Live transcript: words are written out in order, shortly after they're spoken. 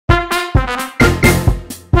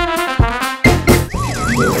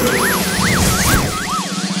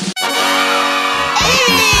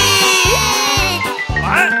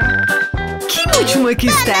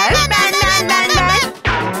oynamak ister? Ben.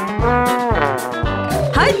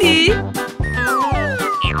 Hadi.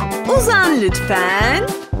 Uzan lütfen.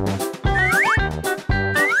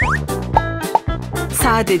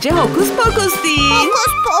 Sadece hokus pokus değil.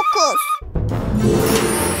 Hokus pokus.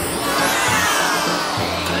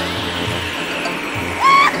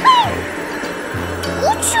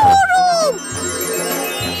 Uçuyorum.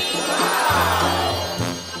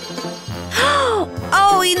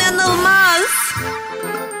 Oh, inanılmaz.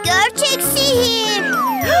 Gerçek sihir.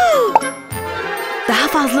 Daha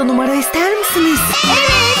fazla numara ister misiniz?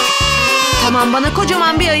 Evet. Tamam, bana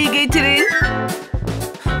kocaman bir ayı getirin.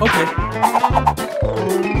 Okay.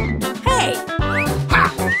 Hey.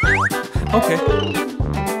 Okay.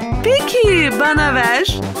 Peki, bana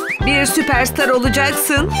ver. Bir süperstar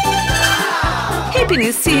olacaksın.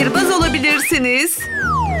 Hepiniz sihirbaz olabilirsiniz.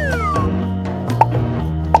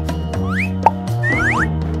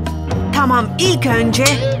 Tamam, ilk önce...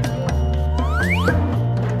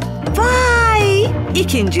 Vay!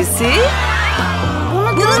 İkincisi...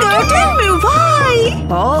 Bunu gördün mü? Vay!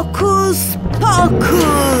 Hokus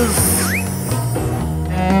pokus!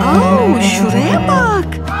 Oh, şuraya bak!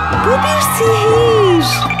 Bu bir sihir!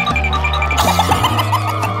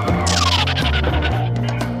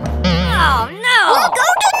 Oh no. Bunu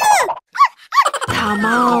gördün mü?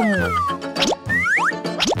 Tamam.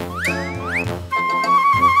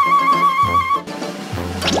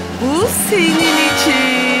 Bu senin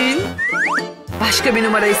için. Başka bir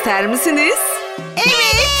numara ister misiniz?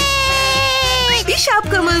 Evet. Bir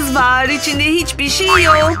şapkamız var. İçinde hiçbir şey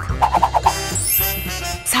yok.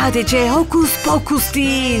 Sadece hokus pokus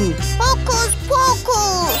değil. Hokus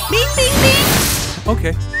pokus. Bing bing bing.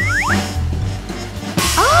 Okay.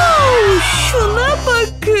 Oh, şuna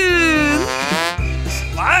bakın.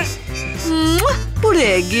 What?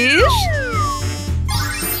 Buraya gir.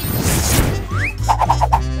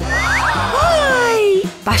 Vay!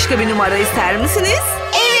 Başka bir numara ister misiniz?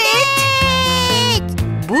 Evet.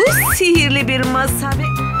 Bu sihirli bir masa ve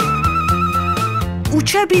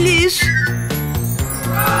uçabilir.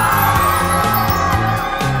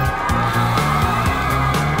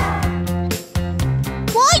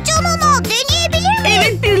 Vay canına, deneyebilir miyim?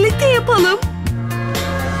 Evet, birlikte yapalım.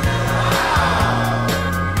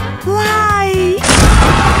 Vay!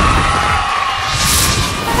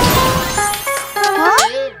 Ha?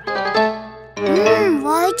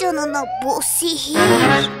 Vay canına, bu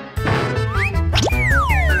sihir.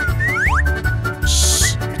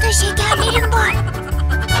 Şşş, burada şekerlerim var.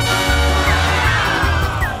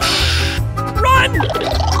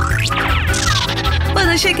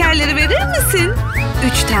 Bana şekerleri verir misin?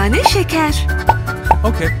 3 tane şeker.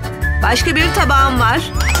 Okay. Başka bir tabağım var.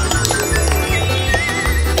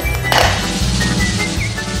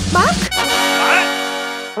 Bak.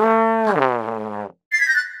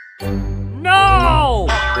 No!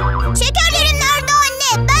 Şekerlerim nerede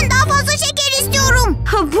anne? Ben daha fazla şeker istiyorum.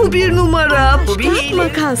 Ha, bu bir numara. Bu bir hile.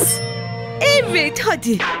 Makas. Evet,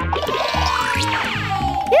 hadi.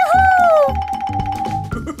 Yuhuu!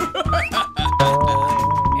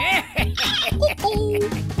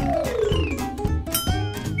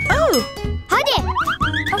 Oh, Hadi.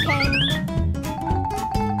 Okay.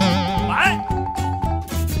 What?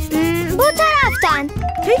 Bu taraftan.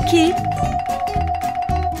 peki.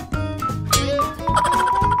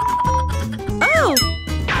 Oh,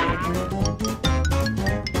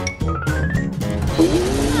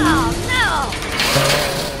 Oh no.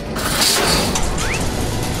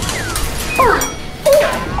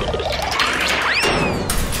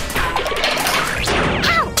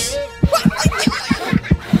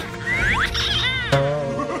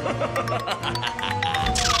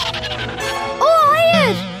 Oh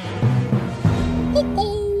hayır.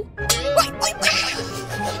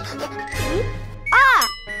 Aa.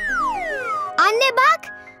 Anne bak.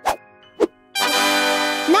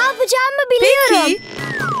 Ne yapacağımı biliyorum. peki.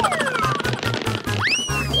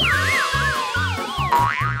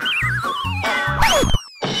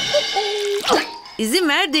 İzin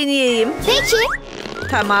ver deneyeyim. Peki.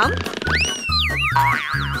 Tamam.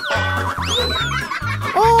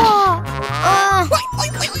 Oo. Aa.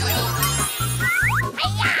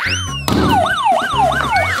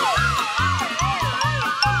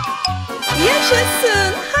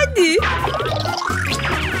 Yaşasın. Hadi.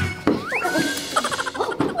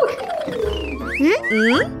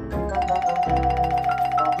 Hı?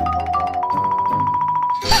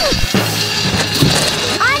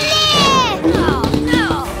 Anne!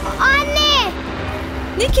 Anne!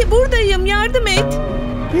 Niki, buradayım. Yardım et.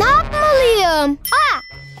 Ne yapmalıyım? Aa!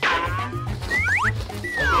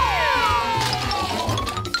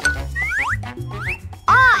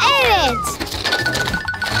 Aa evet.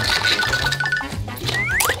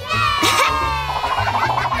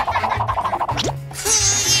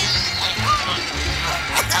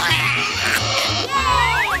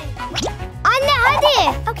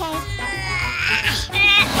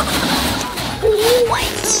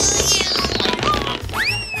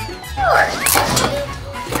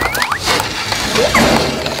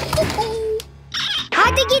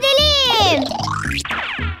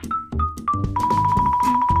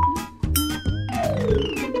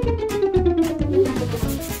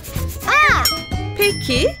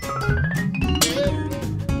 Niki.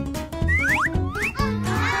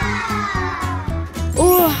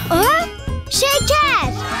 Aa,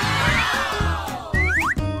 şeker.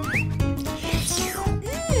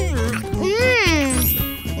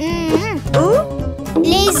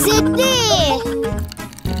 Lezzetli.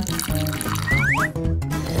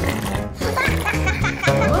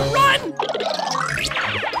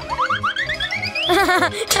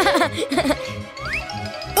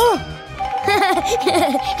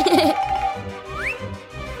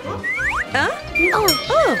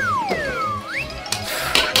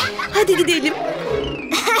 Hadi gidelim.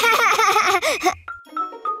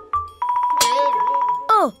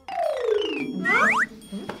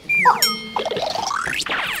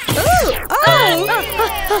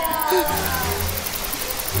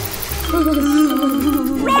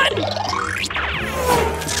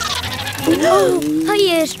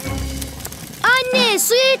 Hayır. Anne,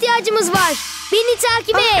 suya ihtiyacımız var. Beni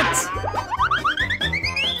takip et.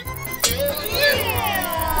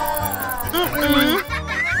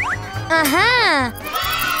 Aha.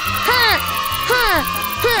 Ha. Ha.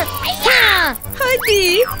 Ha. Ha.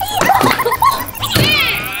 Hadi.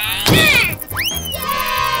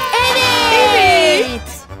 Evet.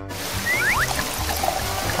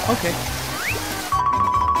 Okay.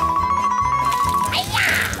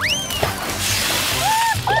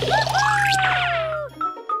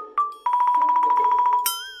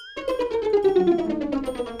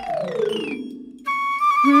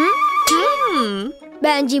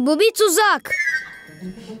 Bence bu bir tuzak.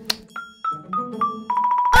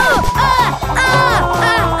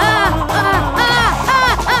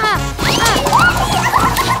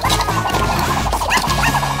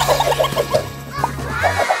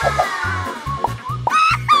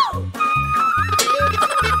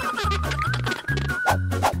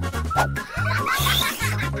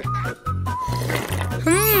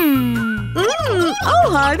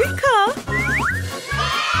 Harika.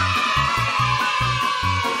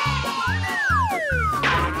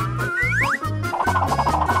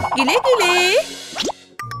 Güle güle.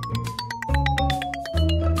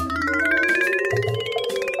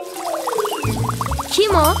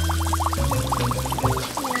 Kim o?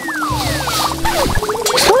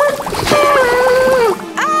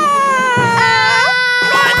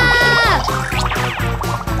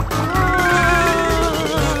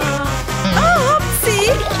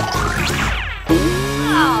 Hapsi.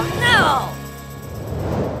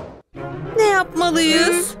 Ne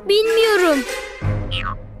yapmalıyız? Bilmiyorum.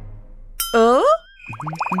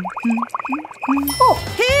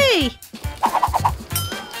 Hey!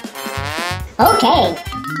 Okay.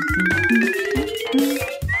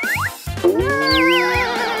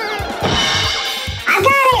 I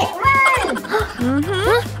got it.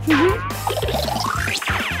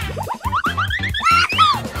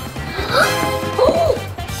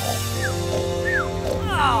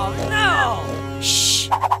 Şşş!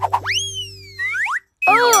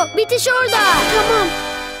 Bitiş orada. Tamam.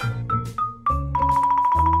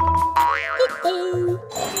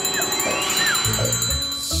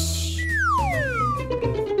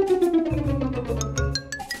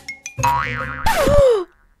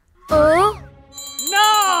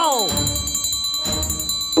 No!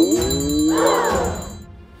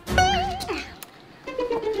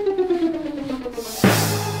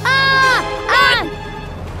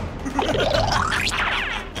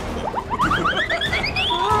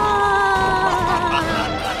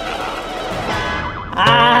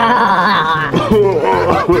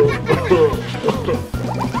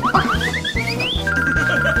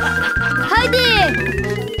 Hadi.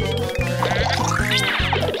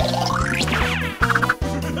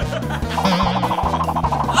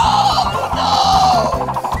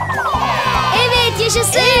 Evet,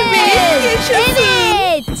 yaşasın. Evet, yaşasın. Evet.